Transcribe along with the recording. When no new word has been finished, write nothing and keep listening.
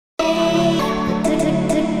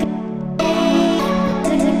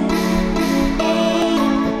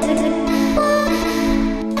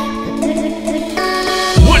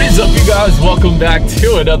guys, welcome back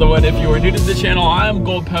to another one. If you are new to the channel, I am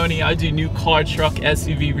Gold Pony. I do new car, truck,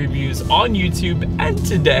 SUV reviews on YouTube, and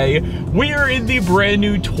today we are in the brand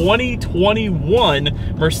new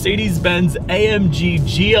 2021 Mercedes-Benz AMG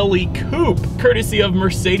GLE Coupe, courtesy of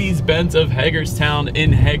Mercedes-Benz of Hagerstown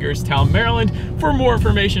in Hagerstown, Maryland. For more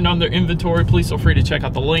information on their inventory, please feel free to check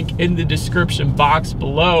out the link in the description box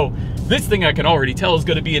below. This thing, I can already tell, is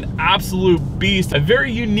going to be an absolute beast, a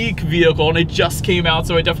very unique vehicle, and it just came out,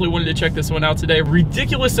 so I definitely wanted to check this one out today.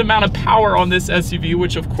 Ridiculous amount of power on this SUV,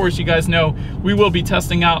 which of course you guys know we will be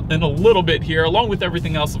testing out in a little bit here, along with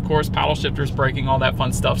everything else, of course, paddle shifters, braking, all that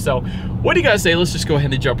fun stuff. So what do you guys say? Let's just go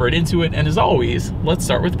ahead and jump right into it, and as always, let's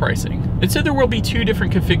start with pricing. And so there will be two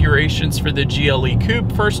different configurations for the GLE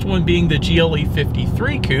Coupe. First one being the GLE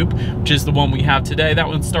 53 Coupe, which is the one we have today. That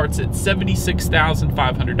one starts at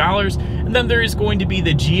 $76,500. And then there is going to be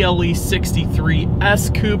the GLE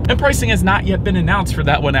 63S Coupe, and pricing has not yet been announced for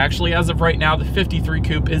that one. Actually, as of right now, the 53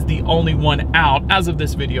 Coupe is the only one out, as of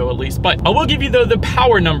this video at least. But I will give you the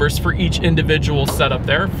power numbers for each individual setup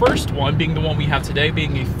there. First one being the one we have today,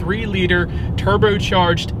 being a 3-liter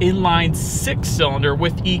turbocharged inline 6-cylinder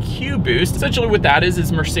with EQ boost. Essentially what that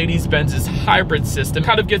is Mercedes-Benz's hybrid system.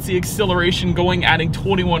 Kind of gets the acceleration going, adding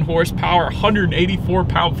 21 horsepower, 184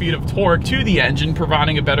 pound-feet of torque to the engine,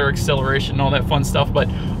 providing a better acceleration and all that fun stuff. But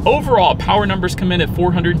overall, power numbers come in at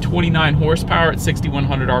 429 horsepower at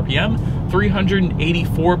 6,100 RPM,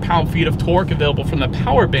 384 pound-feet of torque available from the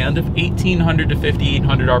power band of 1,800 to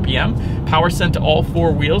 5,800 RPM. Power sent to all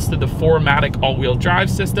four wheels through the 4MATIC all-wheel drive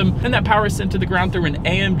system, and that power is sent to the ground through an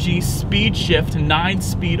AMG Speed Shift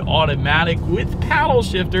 9-speed automatic with paddle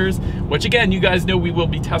shifters, which again, you guys know we will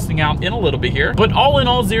be testing out in a little bit here. But all in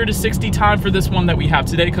all, 0 to 60 time for this one that we have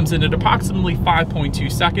today comes in at approximately 5.2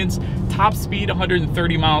 seconds. Top speed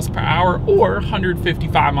 130 miles per hour or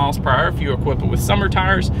 155 miles per hour if you equip it with summer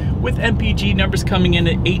tires, with MPG numbers coming in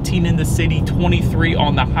at 18 in the city, 23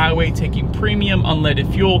 on the highway, taking premium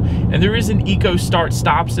unleaded fuel. And there is an eco start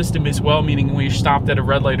stop system as well, meaning when you're stopped at a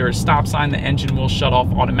red light or a stop sign, the engine will shut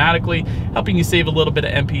off automatically, helping you save a little bit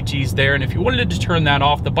of MPGs there. And if you wanted to turn that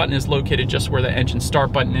off, the button is located just where the engine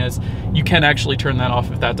start button is. You can actually turn that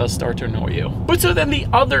off if that does start to annoy you. But so then the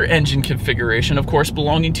other engine configuration, of course,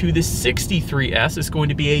 belonging to the 63S, is going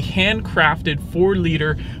to be a handcrafted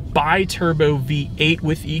 4-liter bi-turbo V8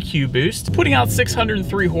 with EQ boost, putting out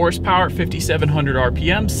 603 horsepower at 5,700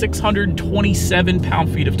 RPM, 627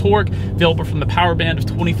 pound-feet of torque, available from the power band of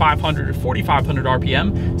 2,500 to 4,500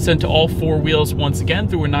 RPM, sent to all four wheels once again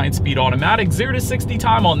through a 9-speed automatic. 0 to 60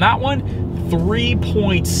 time on that one,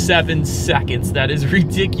 3.7 seconds. That is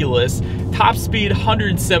ridiculous. Top speed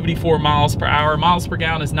 174 miles per hour. Miles per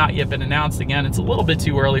gallon has not yet been announced. Again, it's a little bit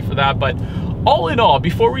too early for that, but all in all,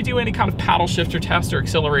 before we do any kind of paddle shifter test or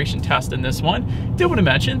acceleration test in this one, I did want to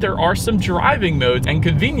mention there are some driving modes, and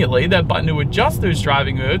conveniently that button to adjust those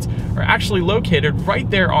driving modes are actually located right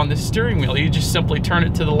there on the steering wheel. You just simply turn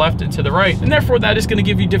it to the left and to the right, and therefore that is going to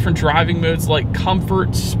give you different driving modes like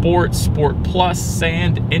comfort, sport, sport plus,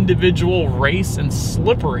 sand, individual, race, and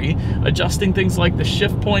slippery, adjusting things like the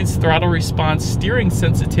shift points, throttle response, steering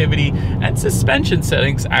sensitivity, and suspension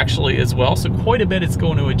settings actually as well. So quite a bit it's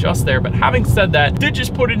going to adjust there. But having said that, did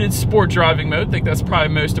just put it in sport driving mode. I think that's probably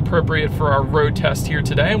most appropriate for our road test here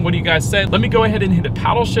today. And what do you guys say? Let me go ahead and hit a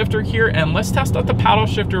paddle shifter here, and let's test out the paddle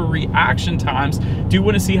shifter reaction times. Do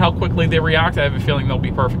want to see how quickly they react. I have a feeling they'll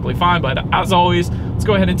be perfectly fine, but as always, let's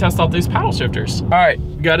go ahead and test out these paddle shifters. All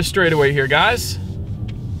right, got a straightaway here, guys.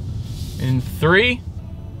 In 3,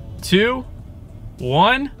 2,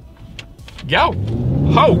 1, go.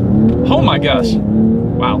 Oh my gosh.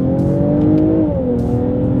 Wow.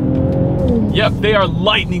 Yep, they are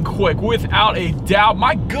lightning quick, without a doubt.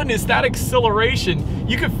 My goodness, that acceleration,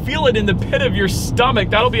 you can feel it in the pit of your stomach.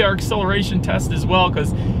 That'll be our acceleration test as well,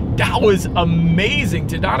 because that was amazing.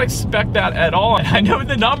 Did not expect that at all. And I know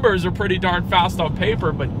the numbers are pretty darn fast on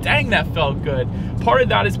paper, but dang, that felt good. Part of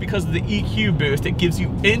that is because of the EQ boost. It gives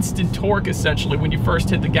you instant torque essentially when you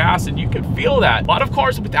first hit the gas, and you can feel that. A lot of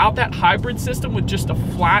cars without that hybrid system, with just a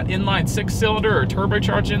flat inline 6-cylinder or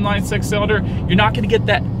turbocharged inline 6-cylinder, you're not going to get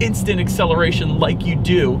that instant acceleration like you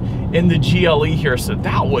do in the GLE here. So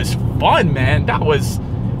that was fun, man. That was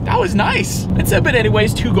nice. And so, but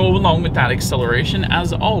anyways, to go along with that acceleration,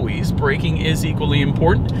 as always, braking is equally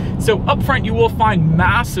important. So up front, you will find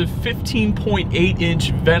massive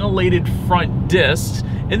 15.8-inch ventilated front discs.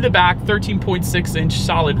 In the back, 13.6-inch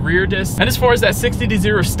solid rear discs. And as far as that 60 to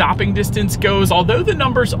 0 stopping distance goes, although the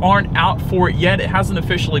numbers aren't out for it yet, it hasn't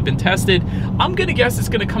officially been tested, I'm gonna guess it's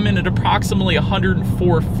gonna come in at approximately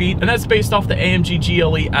 104 feet, and that's based off the AMG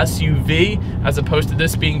GLE SUV, as opposed to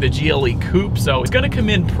this being the GLE Coupe. So it's gonna come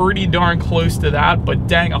in pretty darn close to that, but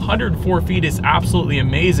dang, 104 feet is absolutely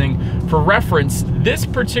amazing. For reference, this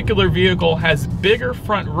particular vehicle has bigger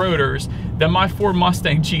front rotors than my Ford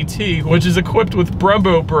Mustang GT, which is equipped with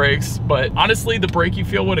Brembo brakes. But honestly, the brake you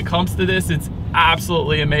feel when it comes to this, it's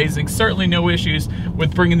absolutely amazing. Certainly no issues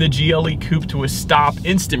with bringing the GLE Coupe to a stop.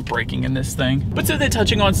 Instant braking in this thing. But so then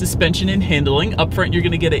touching on suspension and handling, up front you're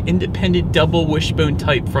going to get an independent double wishbone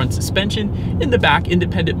type front suspension. In the back,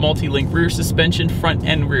 independent multi-link rear suspension, front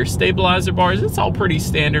and rear stabilizer bars. It's all pretty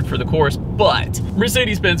standard for the course, but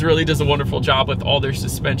Mercedes-Benz really does a wonderful job with all their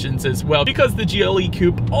suspensions as well, because the GLE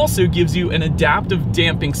Coupe also gives you an adaptive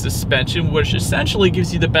damping suspension, which essentially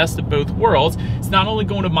gives you the best of both worlds. It's not only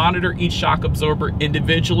going to monitor each shock absorber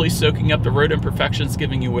individually, soaking up the road imperfections,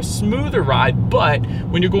 giving you a smoother ride, but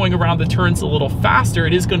when you're going around the turns a little faster,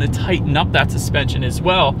 it is going to tighten up that suspension as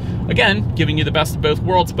well. Again, giving you the best of both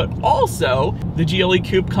worlds, but also the GLE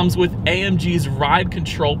Coupe comes with AMG's Ride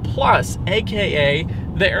Control Plus, aka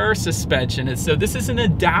the air suspension. And so this is an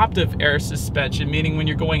adaptive air suspension, meaning when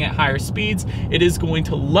you're going at higher speeds, it is going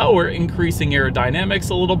to lower, increasing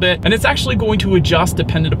aerodynamics a little bit, and it's actually going to adjust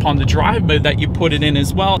dependent upon the drive mode that you put it in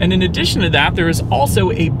as well. And in addition to that, there is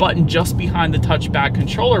also a button just behind the touchpad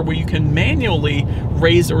controller where you can manually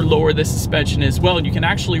raise or lower the suspension as well. And you can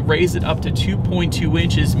actually raise it up to 2.2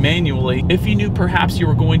 inches manually if you knew perhaps you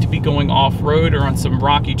were going to be going off-road or on some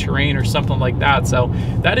rocky terrain or something like that. So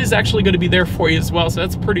that is actually going to be there for you as well. So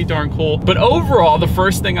that's pretty darn cool. But overall, the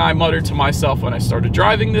first thing I muttered to myself when I started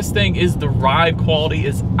driving this thing is the ride quality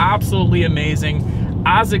is absolutely amazing.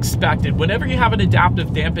 As expected, whenever you have an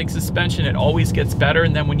adaptive damping suspension, it always gets better.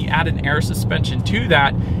 And then when you add an air suspension to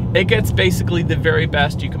that, it gets basically the very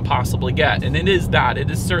best you can possibly get. And it is that. It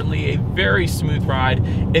is certainly a very smooth ride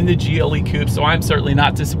in the GLE Coupe, so I'm certainly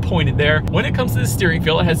not disappointed there. When it comes to the steering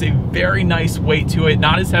feel, it has a very nice weight to it.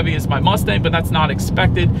 Not as heavy as my Mustang, but that's not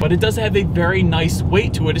expected. But it does have a very nice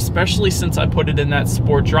weight to it, especially since I put it in that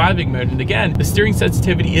sport driving mode. And again, the steering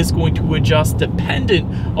sensitivity is going to adjust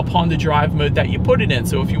dependent upon the drive mode that you put it in.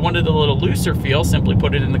 So if you wanted a little looser feel, simply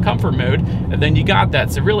put it in the comfort mode, and then you got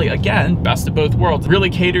that. So really, again, best of both worlds. Really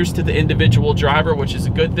caters to the individual driver, which is a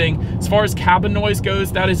good thing. As far as cabin noise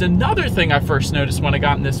goes, that is another thing I first noticed when I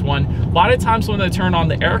got in this one. A lot of times when I turn on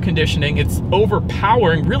the air conditioning, it's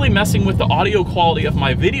overpowering, really messing with the audio quality of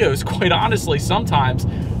my videos, quite honestly, sometimes.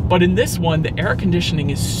 But in this one, the air conditioning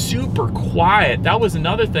is super quiet. That was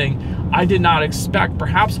another thing I did not expect.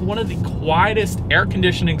 Perhaps one of the quietest air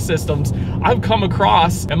conditioning systems I've come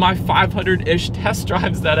across in my 500-ish test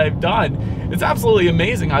drives that I've done. It's absolutely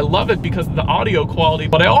amazing. I love it because of the audio quality,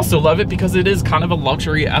 but I also love it because it is kind of a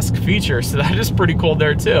luxury-esque feature, so that is pretty cool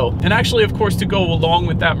there too. And actually, of course, to go along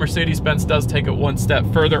with that, Mercedes-Benz does take it one step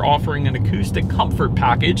further, offering an acoustic comfort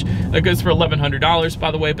package that goes for $1,100,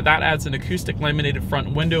 by the way, but that adds an acoustic laminated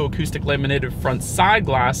front window, acoustic laminated front side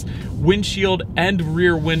glass, windshield and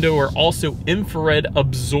rear window are also infrared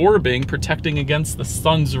absorbing, protecting against the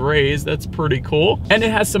sun's rays. That's pretty cool. And it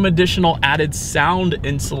has some additional added sound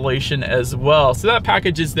insulation as well. So that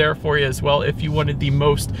package is there for you as well if you wanted the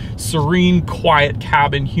most serene, quiet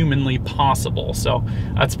cabin humanly possible. So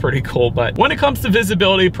that's pretty cool. But when it comes to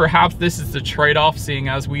visibility, perhaps this is the trade-off, seeing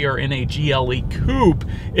as we are in a GLE Coupe.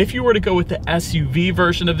 If you were to go with the SUV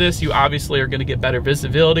version of this, you obviously are going to get better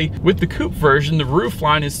visibility. With the Coupe version, the roof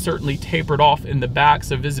line is certainly tapered off in the back,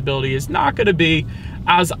 so visibility is not going to be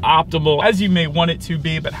as optimal as you may want it to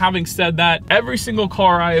be. But having said that, every single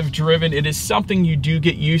car I have driven, it is something you do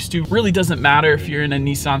get used to. Really doesn't matter if you're in a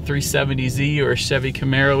Nissan 370Z or a Chevy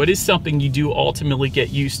Camaro. It is something you do ultimately get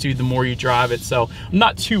used to the more you drive it, so I'm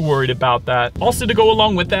not too worried about that. Also, to go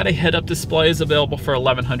along with that, a head-up display is available for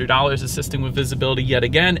 $1,100, assisting with visibility yet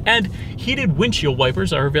again, and heated windshield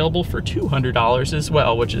wipers are available for $200 as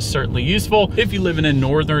well, which is certainly useful if you live in a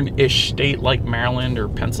northern-ish state like Maryland or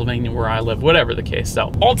Pennsylvania, where I live, whatever the case. So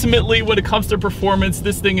ultimately, when it comes to performance,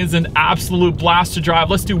 this thing is an absolute blast to drive.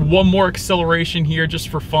 Let's do one more acceleration here just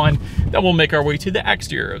for fun. Then we'll make our way to the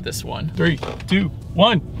exterior of this one. 3, 2,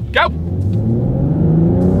 1, go!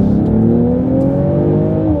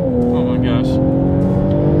 Oh my gosh.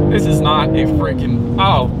 This is not a freaking,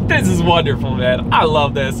 oh, this is wonderful, man. I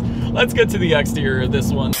love this. Let's get to the exterior of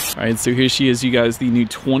this one. All right, so here she is, you guys, the new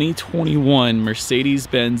 2021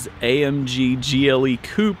 Mercedes-Benz AMG GLE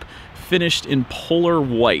Coupe, finished in polar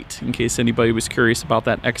white, in case anybody was curious about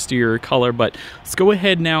that exterior color. But let's go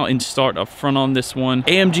ahead now and start up front on this one.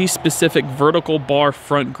 AMG specific vertical bar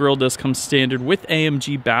front grille does come standard with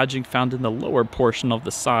AMG badging found in the lower portion of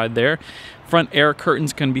the side there. Front air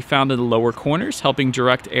curtains can be found in the lower corners, helping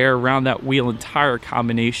direct air around that wheel and tire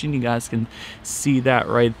combination. You guys can see that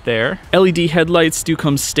right there. LED headlights do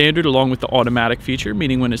come standard along with the automatic feature,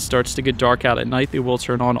 meaning when it starts to get dark out at night, they will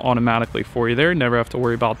turn on automatically for you there. Never have to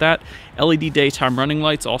worry about that. LED daytime running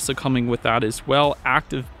lights also coming with that as well.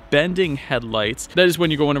 Active bending headlights. That is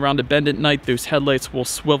when you're going around a bend at night, those headlights will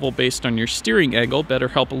swivel based on your steering angle, better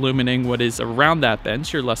help illuminating what is around that bend,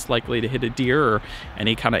 so you're less likely to hit a deer or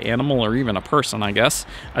any kind of animal or even a person, I guess.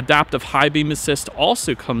 Adaptive high beam assist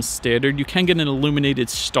also comes standard. You can get an illuminated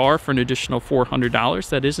star for an additional $400.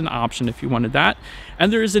 That is an option if you wanted that.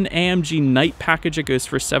 And there is an AMG night package that goes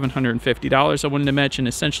for $750. I wanted to mention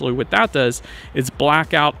essentially what that does is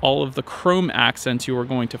black out all of the chrome accents you are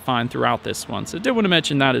going to find throughout this one. So I did want to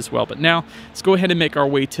mention that as well. But now let's go ahead and make our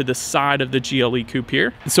way to the side of the GLE Coupe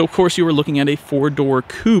here. So of course you are looking at a 4-door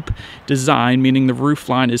coupe design, meaning the roof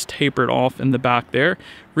line is tapered off in the back there.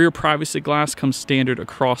 Rear privacy glass comes standard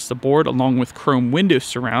across the board along with chrome window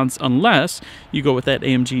surrounds, unless you go with that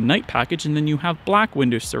AMG night package and then you have black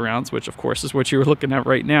window surrounds, which of course is what you're looking at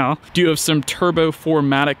right now. Do have some turbo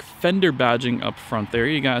 4MATIC fender badging up front there.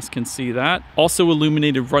 You guys can see that. Also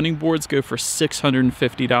illuminated running boards go for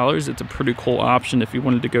 $650. It's a pretty cool option if you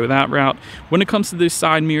wanted to go that route. When it comes to those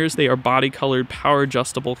side mirrors, they are body colored, power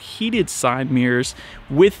adjustable, heated side mirrors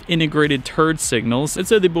with integrated turd signals. And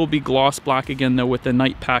so they will be gloss black again though with the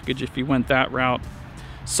night package if you went that route.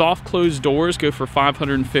 Soft closed doors go for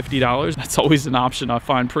 $550. That's always an option I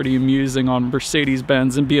find pretty amusing on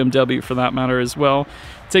Mercedes-Benz and BMW for that matter as well.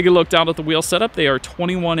 Take a look down at the wheel setup. They are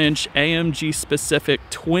 21-inch AMG specific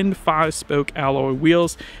twin 5-spoke alloy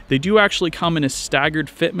wheels. They do actually come in a staggered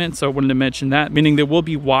fitment, so I wanted to mention that, meaning they will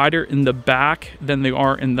be wider in the back than they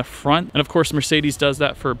are in the front. And of course, Mercedes does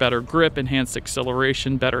that for better grip, enhanced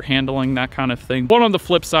acceleration, better handling, that kind of thing. But on the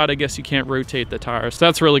flip side, I guess you can't rotate the tires. So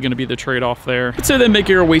that's really going to be the trade-off there. So then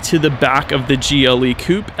making our way to the back of the GLE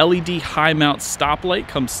Coupe. LED high mount stoplight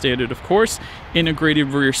comes standard, of course. Integrated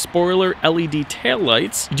rear spoiler, LED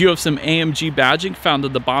taillights. You do have some AMG badging found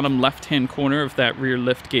at the bottom left-hand corner of that rear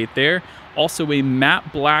lift gate there. Also a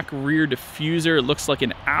matte black rear diffuser. It looks like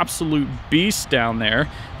an absolute beast down there.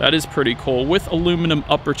 That is pretty cool, with aluminum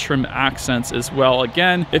upper trim accents as well.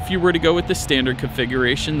 Again, if you were to go with the standard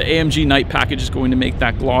configuration, the AMG night package is going to make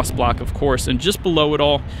that gloss black, of course, and just below it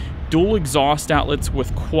all, dual exhaust outlets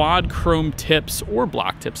with quad chrome tips, or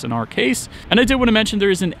black tips in our case. And I did want to mention there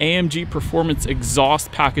is an AMG performance exhaust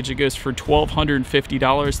package that goes for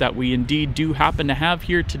 $1,250 that we indeed do happen to have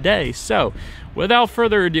here today. So without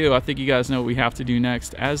further ado, I think you guys know what we have to do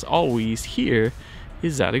next. As always, here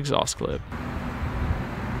is that exhaust clip.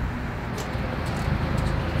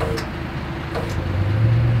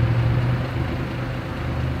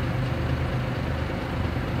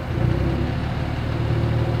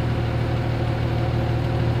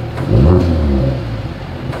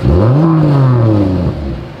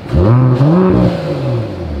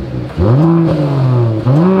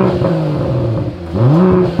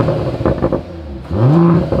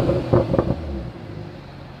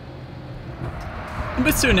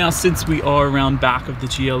 But so now, since we are around back of the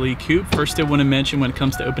GLE Coupe, first I want to mention when it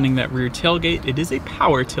comes to opening that rear tailgate, it is a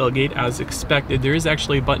power tailgate as expected. There is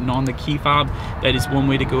actually a button on the key fob. That is one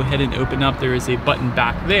way to go ahead and open up. There is a button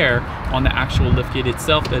back there on the actual liftgate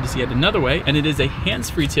itself. That is yet another way. And it is a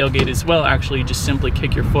hands-free tailgate as well. Actually, you just simply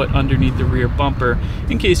kick your foot underneath the rear bumper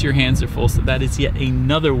in case your hands are full. So that is yet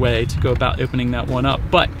another way to go about opening that one up.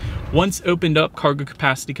 But once opened up, cargo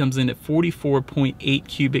capacity comes in at 44.8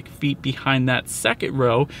 cubic feet behind that second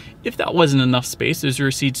row. If that wasn't enough space, those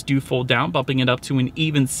rear seats do fold down, bumping it up to an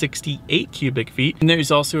even 68 cubic feet. And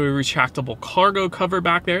there's also a retractable cargo cover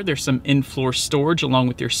back there. There's some in-floor storage along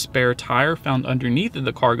with your spare tire found underneath of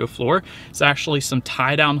the cargo floor. There's actually some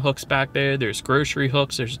tie-down hooks back there. There's grocery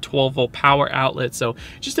hooks. There's a 12-volt power outlet. So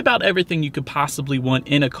just about everything you could possibly want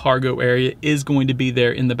in a cargo area is going to be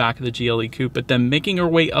there in the back of the GLE Coupe. But then making our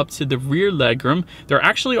way up to the rear legroom, there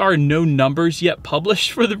actually are no numbers yet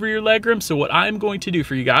published for the rear legroom. So what I'm going to do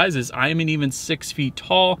for you guys is I am an even 6 feet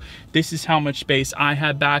tall. This is how much space I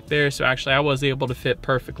had back there. So actually I was able to fit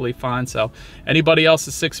perfectly fine. So anybody else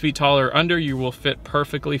is 6 feet tall or under, you will fit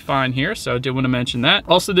perfectly fine here. So I did want to mention that.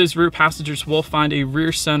 Also, those rear passengers will find a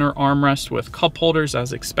rear center armrest with cup holders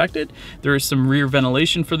as expected. There is some rear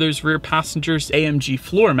ventilation for those rear passengers. AMG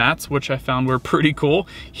floor mats, which I found were pretty cool.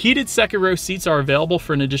 Heated second row seats are available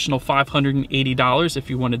for an additional $580 if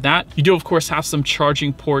you wanted that. You do of course have some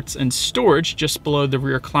charging ports and storage just just below the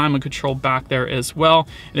rear climate control back there as well.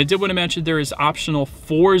 And I did want to mention there is optional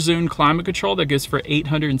 4-zone climate control that goes for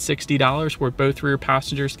 $860, where both rear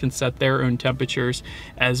passengers can set their own temperatures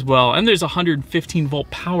as well. And there's a 115-volt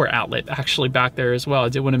power outlet actually back there as well. I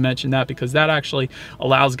did want to mention that because that actually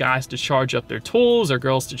allows guys to charge up their tools or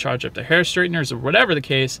girls to charge up their hair straighteners or whatever the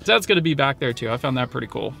case. So that's going to be back there too. I found that pretty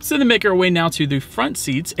cool. So to make our way now to the front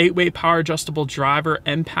seats, 8-way power adjustable driver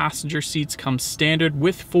and passenger seats come standard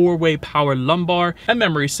with 4-way power lumbar and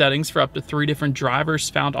memory settings for up to 3 different drivers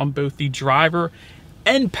found on both the driver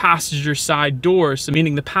and passenger side doors, so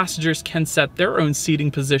meaning the passengers can set their own seating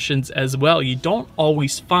positions as well. You don't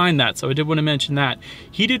always find that, so I did want to mention that.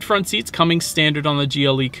 Heated front seats coming standard on the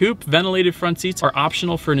GLE Coupe. Ventilated front seats are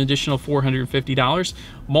optional for an additional $450.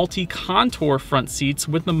 Multi-contour front seats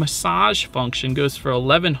with the massage function goes for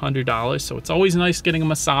 $1,100, so it's always nice getting a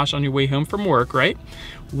massage on your way home from work, right?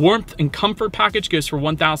 Warmth and comfort package goes for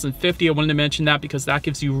 $1,050. I wanted to mention that because that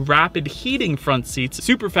gives you rapid heating front seats,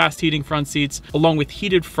 super fast heating front seats, along with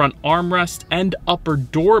heated front armrest and upper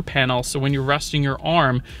door panel. So when you're resting your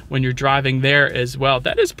arm when you're driving there as well,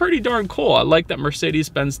 that is pretty darn cool. I like that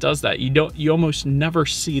Mercedes-Benz does that. You almost never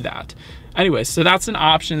see that. Anyway, so that's an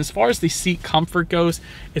option. As far as the seat comfort goes,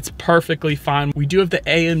 it's perfectly fine. We do have the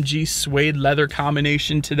AMG suede leather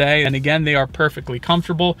combination today, and again, they are perfectly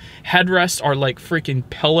comfortable. Headrests are like freaking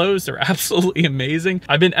pillows. They're absolutely amazing.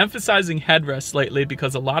 I've been emphasizing headrests lately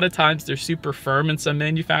because a lot of times they're super firm in some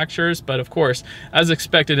manufacturers, but of course, as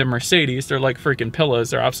expected in Mercedes, they're like freaking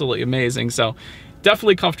pillows. They're absolutely amazing. So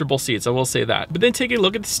definitely comfortable seats, I will say that. But then take a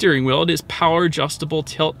look at the steering wheel. It is power adjustable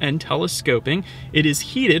tilt and telescoping. It is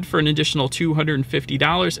heated for an additional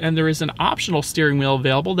 $250, and there is an optional steering wheel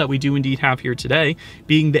available that we do indeed have here today,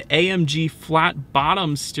 being the AMG flat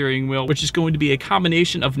bottom steering wheel, which is going to be a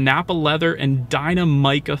combination of Nappa leather and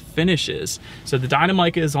Dynamica finishes. So the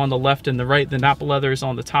Dynamica is on the left and the right, the Nappa leather is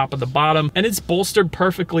on the top and the bottom, and it's bolstered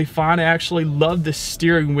perfectly fine. I actually love the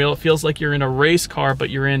steering wheel. It feels like you're in a race car,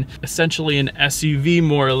 but you're in essentially an SUV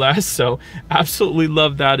more or less, so absolutely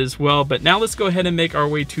love that as well. But now let's go ahead and make our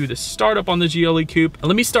way to the startup on the GLE Coupe. And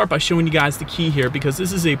let me start by showing you guys the key here, because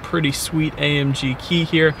this is a pretty sweet AMG key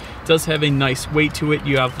here. It does have a nice weight to it.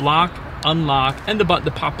 You have lock, unlock, and the button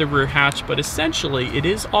to pop the rear hatch, but essentially it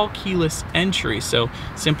is all keyless entry, so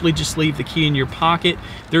simply just leave the key in your pocket.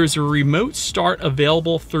 There is a remote start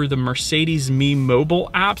available through the Mercedes Me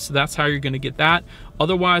mobile app, so that's how you're going to get that.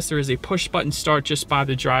 Otherwise, there is a push button start just by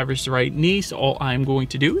the driver's right knee, so all I'm going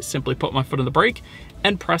to do is simply put my foot on the brake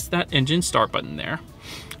and press that engine start button there.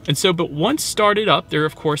 And so, but once started up, there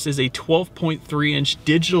of course is a 12.3-inch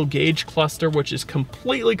digital gauge cluster, which is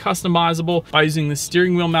completely customizable by using the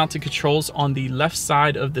steering wheel mounted controls on the left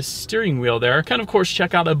side of the steering wheel there. You can of course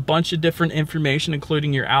check out a bunch of different information,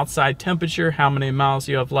 including your outside temperature, how many miles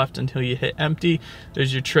you have left until you hit empty.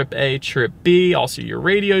 There's your trip A, trip B, also your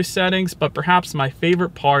radio settings, but perhaps my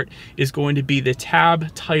favorite part is going to be the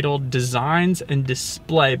tab titled Designs and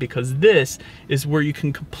Display, because this is where you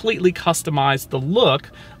can completely customize the look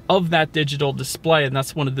of that digital display, and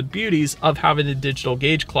that's one of the beauties of having a digital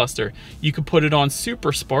gauge cluster. You can put it on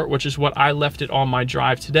Super Sport, which is what I left it on my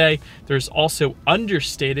drive today. There's also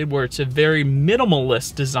Understated, where it's a very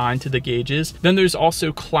minimalist design to the gauges. Then there's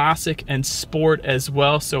also Classic and Sport as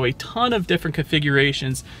well, so a ton of different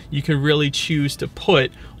configurations you can really choose to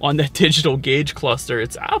put on that digital gauge cluster.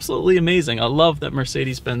 It's absolutely amazing. I love that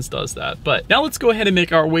Mercedes-Benz does that. But now let's go ahead and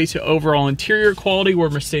make our way to overall interior quality, where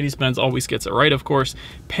Mercedes-Benz always gets it right, of course.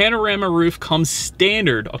 Panorama roof comes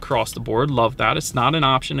standard across the board. Love that. It's not an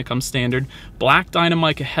option. It comes standard. Black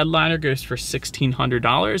Dynamica headliner goes for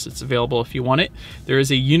 $1,600. It's available if you want it. There is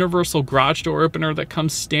a universal garage door opener that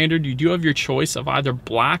comes standard. You do have your choice of either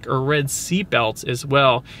black or red seat belts as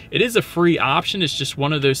well. It is a free option. It's just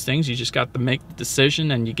one of those things. You just got to make the decision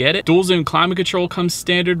and you get it. Dual zone climate control comes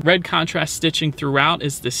standard. Red contrast stitching throughout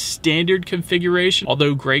is the standard configuration,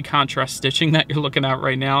 although gray contrast stitching that you're looking at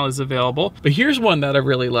right now is available. But here's one that I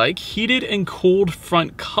really like. Heated and cooled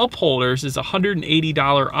front cup holders is a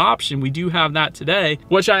 $180 option. We do have that today,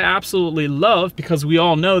 which I absolutely love, because we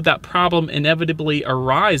all know that problem inevitably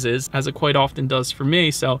arises, as it quite often does for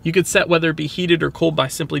me. So you could set whether it be heated or cooled by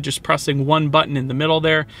simply just pressing one button in the middle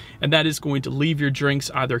there, and that is going to leave your drinks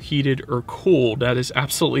either heated or cooled. That is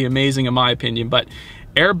absolutely amazing in my opinion. But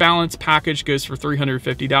Air balance package goes for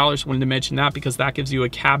 $350. Wanted to mention that because that gives you a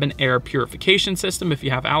cabin air purification system if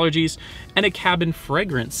you have allergies, and a cabin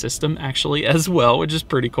fragrance system actually as well, which is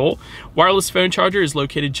pretty cool. Wireless phone charger is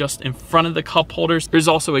located just in front of the cup holders. There's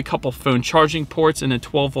also a couple phone charging ports and a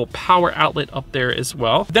 12-volt power outlet up there as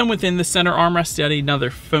well. Then within the center armrest, you have another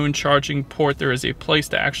phone charging port. There is a place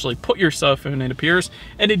to actually put your cell phone, it appears,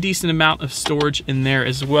 and a decent amount of storage in there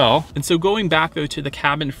as well. And so going back though to the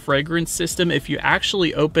cabin fragrance system, if you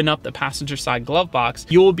actually open up the passenger side glove box,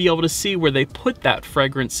 you will be able to see where they put that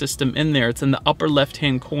fragrance system in there. It's in the upper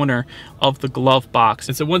left-hand corner of the glove box.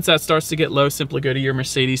 And so once that starts to get low, simply go to your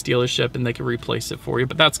Mercedes dealership and they can replace it for you,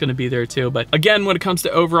 but that's going to be there too. But again, when it comes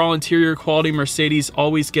to overall interior quality, Mercedes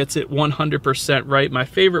always gets it 100% right. My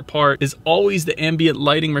favorite part is always the ambient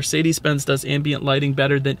lighting. Mercedes-Benz does ambient lighting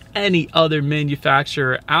better than any other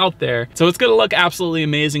manufacturer out there. So it's going to look absolutely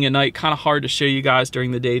amazing at night. Kind of hard to show you guys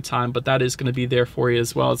during the daytime, but that is going to be there for you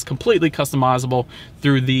as well. It's completely customizable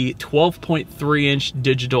through the 12.3-inch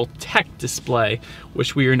digital tech display,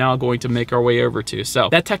 which we are now going to make our way over to. So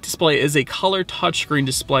that tech display is a color touchscreen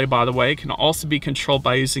display, by the way. It can also be controlled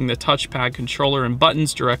by using the touchpad controller and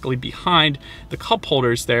buttons directly behind the cup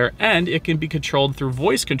holders there, and it can be controlled through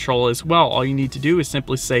voice control as well. All you need to do is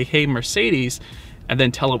simply say, "Hey Mercedes," and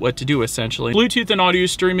then tell it what to do essentially. Bluetooth and audio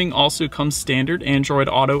streaming also comes standard. Android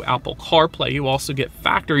Auto, Apple CarPlay. You also get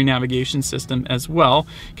factory navigation system as well.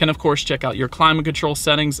 Can of course check out your climate control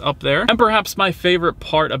settings up there. And perhaps my favorite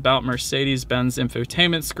part about Mercedes-Benz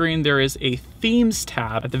infotainment screen, there is a themes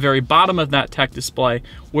tab at the very bottom of that tech display,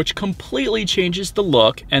 which completely changes the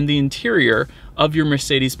look and the interior of your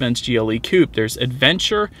Mercedes-Benz GLE Coupe. There's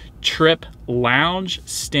Adventure, Trip, Lounge,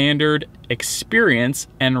 Standard, Experience,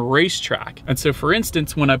 and Racetrack. And so for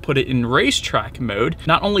instance, when I put it in racetrack mode,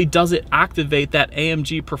 not only does it activate that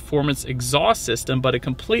AMG performance exhaust system, but it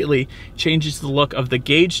completely changes the look of the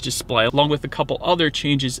gauge display along with a couple other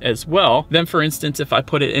changes as well. Then for instance, if I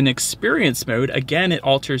put it in experience mode, again, it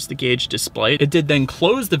alters the gauge display. It did then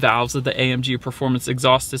close the valves of the AMG performance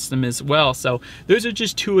exhaust system as well. So those are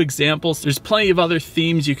just two examples. There's plenty of other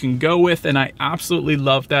themes you can go with, and I absolutely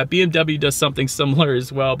love that. BMW does something similar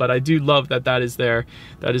as well, but I do love that that is there.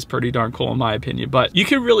 That is pretty darn cool in my opinion. But you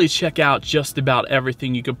can really check out just about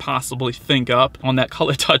everything you could possibly think up on that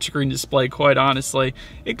color touchscreen display, quite honestly,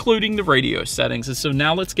 including the radio settings. And so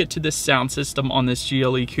now let's get to this sound system on this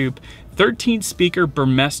GLE Coupe. 13 speaker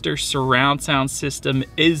Burmester surround sound system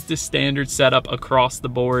is the standard setup across the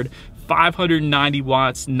board. 590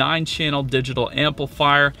 watts, 9-channel digital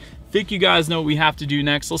amplifier. Think you guys know what we have to do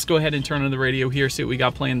next. Let's go ahead and turn on the radio here, see what we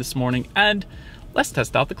got playing this morning, and let's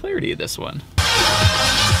test out the clarity of this one.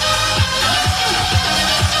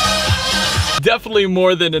 Definitely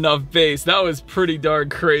more than enough bass. That was pretty darn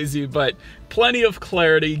crazy, but plenty of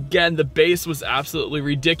clarity. Again, the bass was absolutely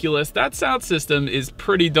ridiculous. That sound system is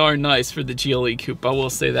pretty darn nice for the GLE Coupe, I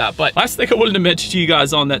will say that. But last thing I wanted to mention to you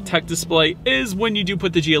guys on that tech display is when you do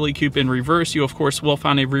put the GLE Coupe in reverse, you of course will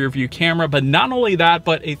find a rear view camera, but not only that,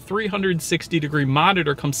 but a 360-degree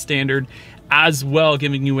monitor comes standard as well,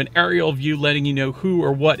 giving you an aerial view, letting you know who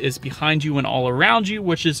or what is behind you and all around you,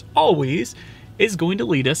 which is always going to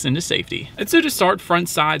lead us into safety. And so to start, front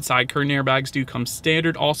side curtain airbags do come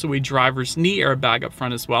standard. Also a driver's knee airbag up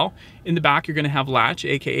front as well. In the back, you're going to have latch,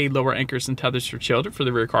 aka lower anchors and tethers for children for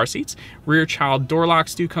the rear car seats. Rear child door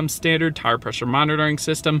locks do come standard. Tire pressure monitoring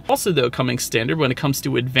system. Also though, coming standard when it comes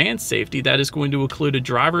to advanced safety, that is going to include a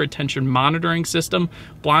driver attention monitoring system,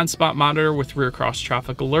 blind spot monitor with rear cross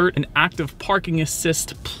traffic alert, and active parking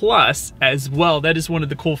assist plus as well. That is one of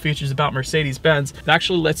the cool features about Mercedes-Benz. It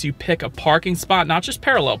actually lets you pick a parking spot, not just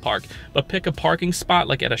parallel park, but pick a parking spot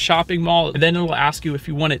like at a shopping mall, and then it'll ask you if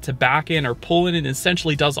you want it to back in or pull in, and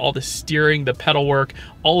essentially does all the steering, the pedal work,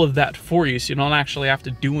 all of that for you, so you don't actually have to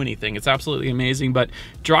do anything. It's absolutely amazing. But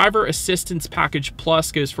driver assistance package plus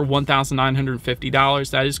goes for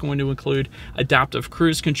 $1,950. That is going to include adaptive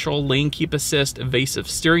cruise control, lane keep assist, evasive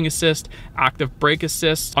steering assist, active brake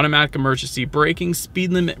assist, automatic emergency braking,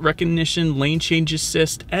 speed limit recognition, lane change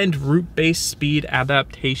assist, and route-based speed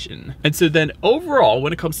adaptation. And so then overall,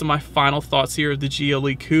 when it comes to my final thoughts here of the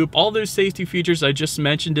GLE Coupe, all those safety features I just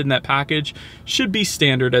mentioned in that package should be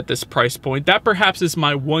standard at this price point. That perhaps is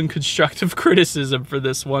my one constructive criticism for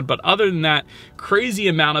this one, but other than that, crazy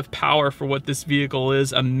amount of power for what this vehicle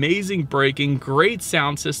is, amazing braking, great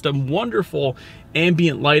sound system, wonderful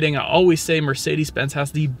ambient lighting. I always say Mercedes-Benz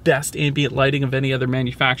has the best ambient lighting of any other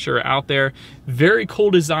manufacturer out there. Very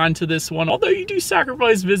cool design to this one, although you do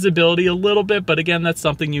sacrifice visibility a little bit, but again, that's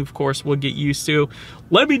something you of course will get used to.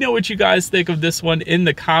 Let me know what you guys think of this one in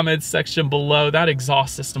the comments section below. That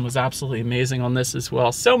exhaust system was absolutely amazing on this as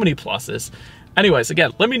well. So many pluses. Anyways,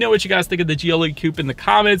 again, let me know what you guys think of the GLE Coupe in the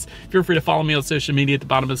comments. Feel free to follow me on social media at the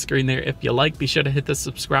bottom of the screen there if you like. Be sure to hit the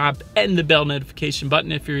subscribe and the bell notification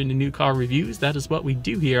button if you're into new car reviews. That is what we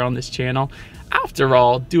do here on this channel. After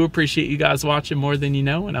all, do appreciate you guys watching more than you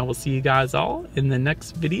know, and I will see you guys all in the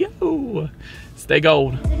next video. Stay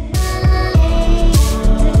gold.